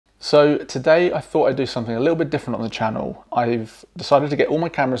So today I thought I'd do something a little bit different on the channel. I've decided to get all my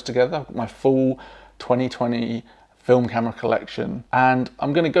cameras together. I've got my full 2020 film camera collection, and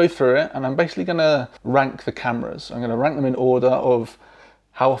I'm going to go through it, and I'm basically going to rank the cameras. I'm going to rank them in order of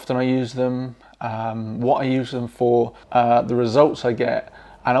how often I use them, what I use them for, the results I get,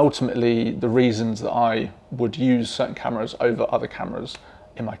 and ultimately the reasons that I would use certain cameras over other cameras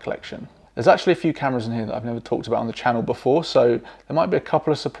in my collection. There's actually a few cameras in here that I've never talked about on the channel before, so there might be a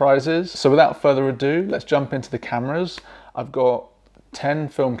couple of surprises. So without further ado, let's jump into the cameras. I've got 10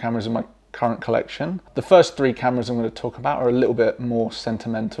 film cameras in my current collection. The first 3 cameras I'm going to talk about are a little bit more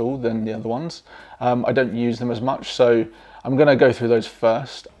sentimental than the other ones. I don't use them as much, so I'm going to go through those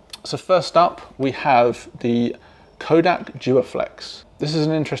first. So first up, we have the Kodak Duaflex. This is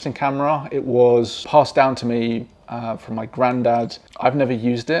an interesting camera. It was passed down to me from my granddad. I've never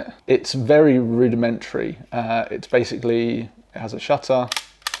used it. It's very rudimentary. It's basically, it has a shutter.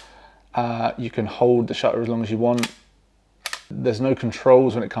 You can hold the shutter as long as you want. There's no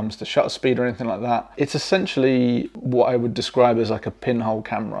controls when it comes to shutter speed or anything like that. It's essentially what I would describe as like a pinhole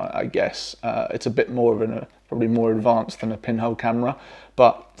camera, I guess. It's a bit more of probably more advanced than a pinhole camera,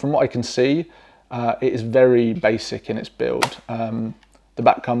 but from what I can see, it is very basic in its build. The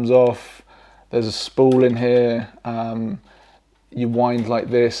back comes off. There's a spool in here. You wind like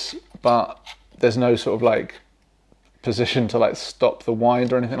this, but there's no sort of like position to like stop the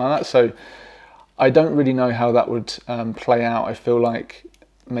wind or anything like that. So I don't really know how that would play out. I feel like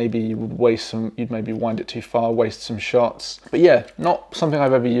maybe you would you'd maybe wind it too far, waste some shots. But yeah, not something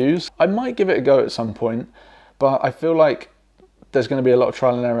I've ever used. I might give it a go at some point, but I feel like there's going to be a lot of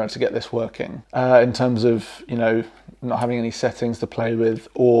trial and error to get this working in terms of, you know, not having any settings to play with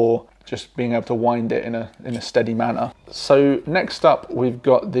or just being able to wind it in a steady manner. So next up, we've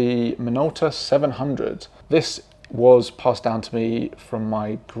got the Minolta 700. This was passed down to me from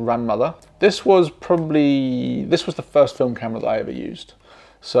my grandmother. This was the first film camera that I ever used.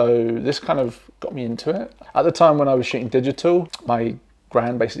 So this kind of got me into it. At the time when I was shooting digital, my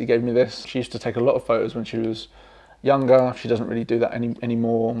gran basically gave me this. She used to take a lot of photos when she was younger. She doesn't really do that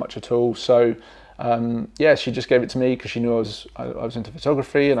anymore much at all. So yeah, she just gave it to me because she knew I was into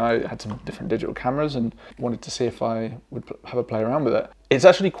photography and I had some different digital cameras and wanted to see if I would have a play around with it. It's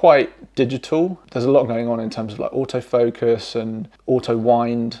actually quite digital. There's a lot going on in terms of like autofocus and auto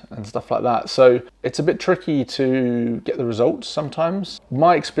wind and stuff like that. So it's a bit tricky to get the results sometimes.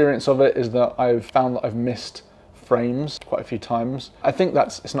 My experience of it is that I've found that I've missed frames quite a few times. I think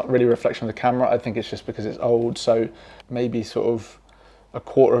it's not really a reflection of the camera. I think it's just because it's old. So maybe sort of a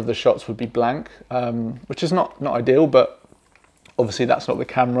quarter of the shots would be blank, which is not ideal, but obviously that's not the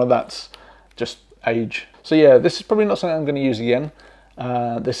camera, that's just age. So yeah, this is probably not something I'm going to use again.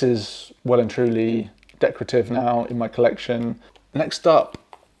 This is well and truly decorative now in my collection. Next up,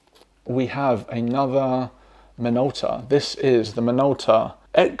 we have another Minolta. This is the Minolta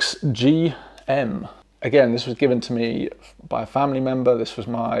XG-M. Again, this was given to me by a family member. This was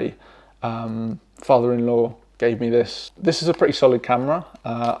my father-in-law gave me this. This is a pretty solid camera.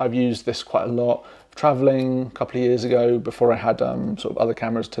 I've used this quite a lot traveling a couple of years ago before I had sort of other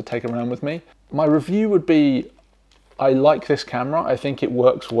cameras to take around with me. My review would be, I like this camera. I think it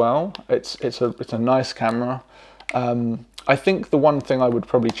works well. It's a nice camera. I think the one thing I would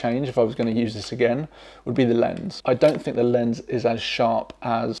probably change if I was going to use this again would be the lens. I don't think the lens is as sharp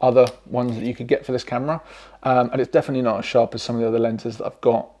as other ones that you could get for this camera. And it's definitely not as sharp as some of the other lenses that I've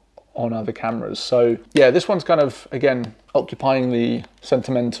got on other cameras. So yeah, this one's kind of, again, occupying the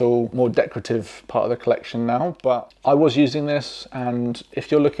sentimental, more decorative part of the collection now. But I was using this, and if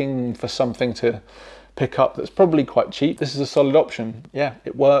you're looking for something to pick up that's probably quite cheap, this is a solid option. Yeah,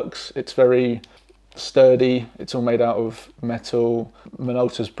 it works. It's very sturdy. It's all made out of metal.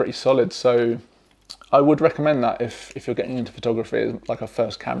 Minolta's pretty solid, so I would recommend that if you're getting into photography as like a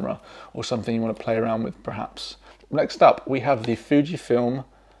first camera or something you want to play around with perhaps. Next up, we have the FujiFilm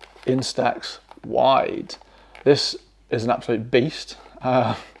Instax wide. This is an absolute beast.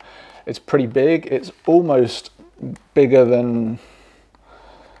 It's pretty big. It's almost bigger than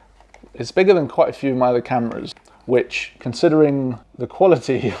quite a few of my other cameras, which, considering the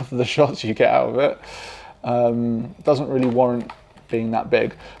quality of the shots you get out of it, doesn't really warrant being that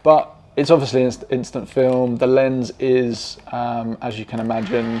big. But it's obviously instant film. The lens is, as you can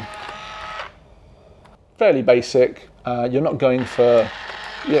imagine, fairly basic. You're not going for,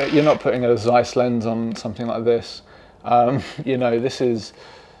 you're not putting a Zeiss lens on something like this. You know, this is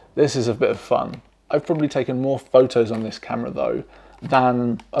a bit of fun. I've probably taken more photos on this camera though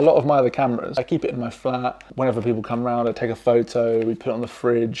than a lot of my other cameras. I keep it in my flat. Whenever people come around, I take a photo, we put it on the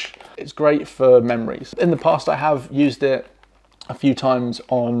fridge. It's great for memories. In the past, I have used it a few times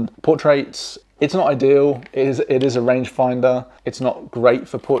on portraits. It's not ideal. It is a rangefinder. It's not great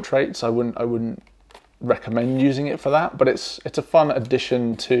for portraits. I wouldn't recommend using it for that, but it's a fun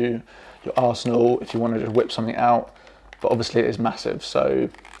addition to your arsenal if you want to just whip something out. But obviously it is massive, so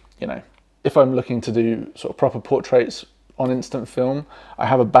you know, if I'm looking to do sort of proper portraits on instant film, I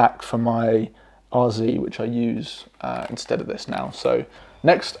have a back for my RZ which I use instead of this now. So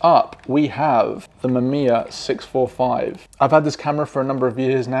next up we have the Mamiya 645. I've had this camera for a number of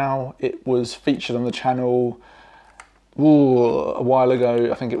years now. It was featured on the channel a while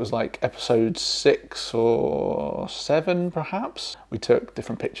ago. I think it was like episode 6 or 7 perhaps. We took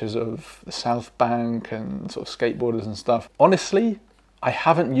different pictures of the South Bank and sort of skateboarders and stuff. Honestly, I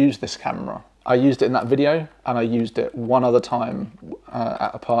haven't used this camera. I used it in that video and I used it one other time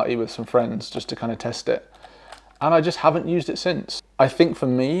at a party with some friends just to kind of test it. And I just haven't used it since. I think for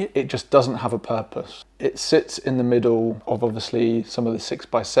me, it just doesn't have a purpose. It sits in the middle of obviously some of the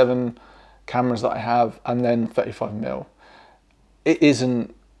 6x7 cameras that I have and then 35mm. It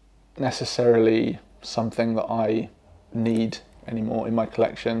isn't necessarily something that I need anymore in my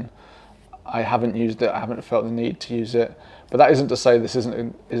collection. I haven't used it, I haven't felt the need to use it. But that isn't to say this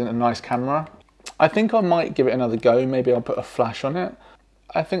isn't a nice camera. I think I might give it another go. Maybe I'll put a flash on it.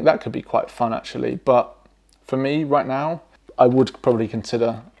 I think that could be quite fun actually. But for me right now, I would probably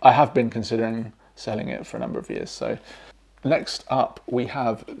I have been considering selling it for a number of years. So next up we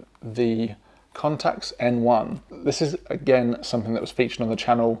have the Contax N1. This is again something that was featured on the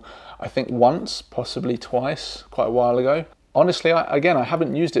channel, I think once, possibly twice, quite a while ago. Honestly, I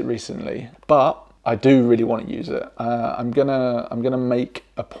haven't used it recently, but I do really want to use it. I'm gonna make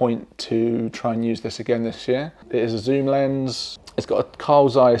a point to try and use this again this year. It is a zoom lens. It's got a Carl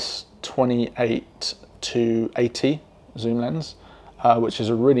Zeiss 28 to 80 zoom lens, which is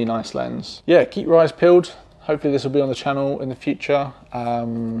a really nice lens. Yeah, keep your eyes peeled. Hopefully this will be on the channel in the future.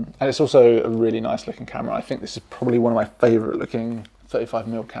 And it's also a really nice looking camera. I think this is probably one of my favorite looking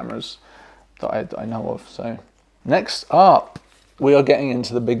 35mm cameras that I know of. So next up, we are getting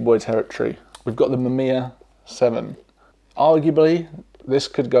into the big boy territory. We've got the Mamiya 7. Arguably, this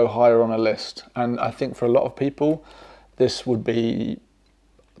could go higher on a list. And I think for a lot of people, this would be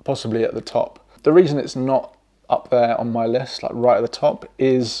possibly at the top. The reason it's not up there on my list, like right at the top,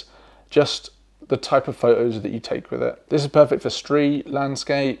 is just the type of photos that you take with it. This is perfect for street,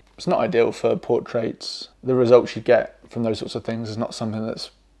 landscape. It's not ideal for portraits. The results you get from those sorts of things is not something that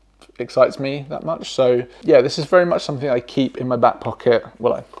excites me that much. So yeah, this is very much something I keep in my back pocket.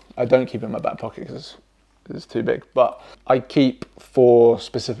 Well, I don't keep it in my back pocket because it's too big, but I keep for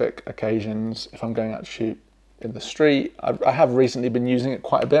specific occasions. If I'm going out to shoot in the street, I have recently been using it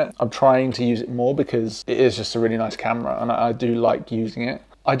quite a bit. I'm trying to use it more because it is just a really nice camera and I do like using it.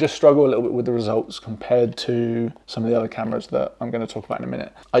 I just struggle a little bit with the results compared to some of the other cameras that I'm going to talk about in a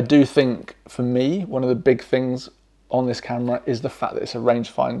minute. I do think for me, one of the big things on this camera is the fact that it's a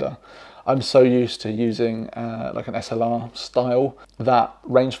rangefinder. I'm so used to using like an SLR style that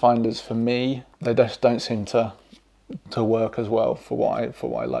rangefinders for me, they just don't seem to work as well for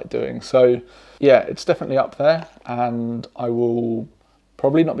what I like doing. So yeah, it's definitely up there and I will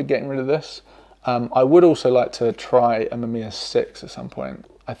probably not be getting rid of this. I would also like to try a Mamiya 6 at some point.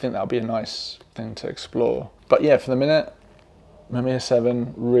 I think that would be a nice thing to explore. But yeah, for the minute, Mamiya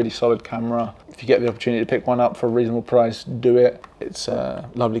 7, really solid camera. If you get the opportunity to pick one up for a reasonable price, do it. It's a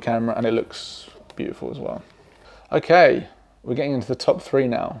lovely camera and it looks beautiful as well. Okay, we're getting into the top 3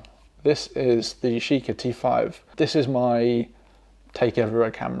 now. This is the Yashica T5. This is my take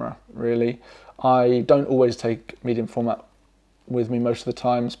everywhere camera, really. I don't always take medium format with me most of the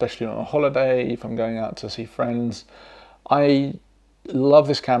time, especially on a holiday, if I'm going out to see friends. I love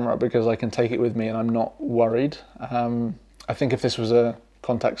this camera because I can take it with me and I'm not worried. I think if this was a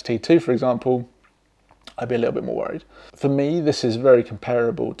Contax T2, for example, I'd be a little bit more worried. For me, this is very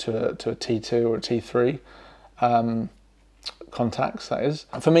comparable to a T2 or a T3, Contax, that is.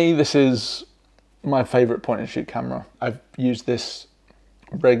 For me, this is my favorite point and shoot camera. I've used this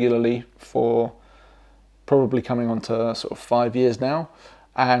regularly for probably coming on to sort of 5 years now,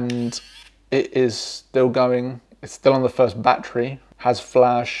 and it is still going. It's still on the first battery, has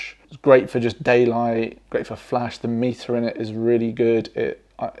flash. It's great for just daylight, great for flash. The meter in it is really good.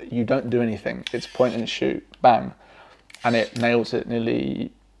 You don't do anything. It's point and shoot, bang. And it nails it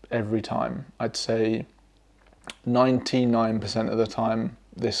nearly every time. I'd say 99% of the time,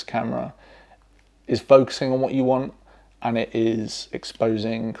 this camera is focusing on what you want and it is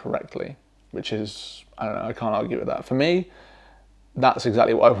exposing correctly, which is, I don't know, I can't argue with that. For me, that's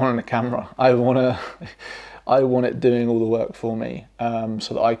exactly what I want in a camera. I want I want it doing all the work for me,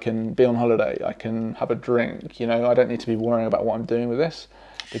 so that I can be on holiday, I can have a drink, you know, I don't need to be worrying about what I'm doing with this,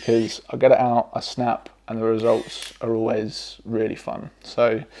 because I get it out, I snap, and the results are always really fun.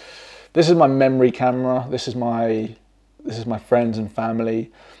 So this is my memory camera, this is my friends and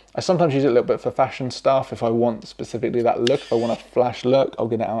family. I sometimes use it a little bit for fashion stuff. If I want specifically that look, if I want a flash look, I'll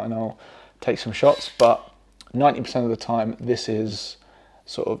get it out and I'll take some shots. But 90% of the time, this is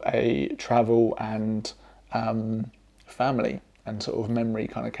sort of a travel and family and sort of memory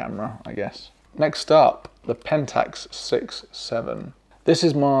kind of camera, I guess. Next up, the Pentax 6.7. This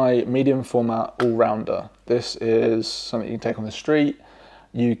is my medium format all-rounder. This is something you can take on the street.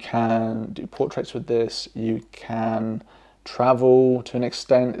 You can do portraits with this. You can travel to an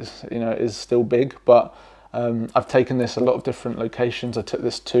extent. It's, you know, it is still big, but I've taken this a lot of different locations. I took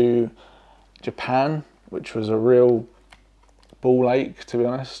this to Japan, which was a real ball ache, to be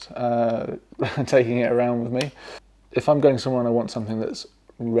honest, taking it around with me. If I'm going somewhere and I want something that's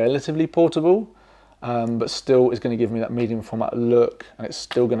relatively portable, but still is going to give me that medium format look, and it's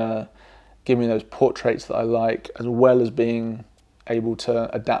still going to give me those portraits that I like, as well as being able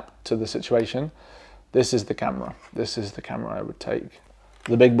to adapt to the situation, this is the camera. This is the camera I would take.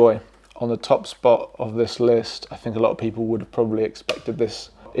 The big boy. On the top spot of this list, I think a lot of people would have probably expected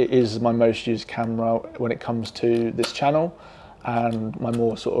this. It is my most used camera when it comes to this channel and my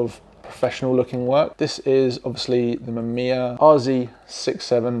more sort of professional looking work. This is obviously the Mamiya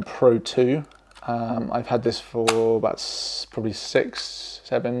RZ67 Pro 2. I've had this for about probably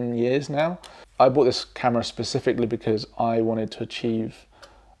 6-7 years now. I bought this camera specifically because I wanted to achieve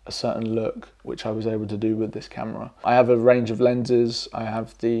a certain look, which I was able to do with this camera. I have a range of lenses. I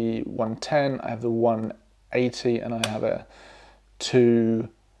have the 110, I have the 180, and I have a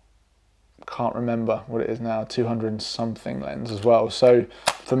can't remember what it is now, 200 and something lens as well. So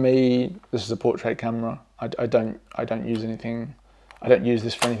for me, this is a portrait camera. I don't use anything, I don't use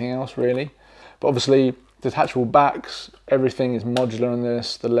this for anything else really. But obviously detachable backs, everything is modular on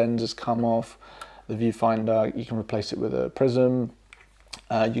this. The lenses come off, the viewfinder, you can replace it with a prism.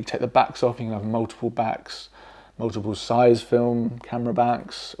 You can take the backs off, you can have multiple backs, multiple size film camera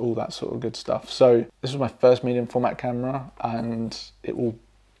backs, all that sort of good stuff. So this was my first medium format camera, and it will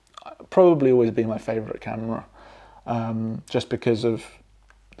probably always be my favorite camera, just because of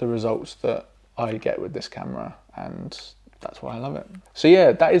the results that I get with this camera, and that's why I love it. So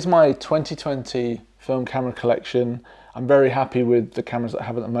yeah, that is my 2020 film camera collection. I'm very happy with the cameras that I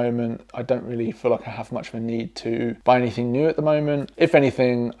have at the moment. I don't really feel like I have much of a need to buy anything new at the moment. If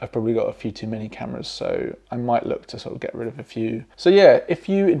anything, I've probably got a few too many cameras, so I might look to sort of get rid of a few. So yeah, if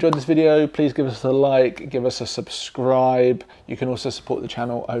you enjoyed this video, please give us a like, give us a subscribe. You can also support the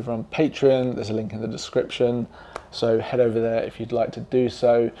channel over on Patreon. There's a link in the description. So head over there if you'd like to do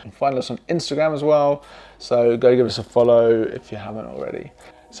so. You can find us on Instagram as well. So go give us a follow if you haven't already.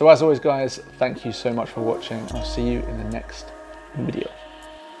 So as always guys, thank you so much for watching, and I'll see you in the next video.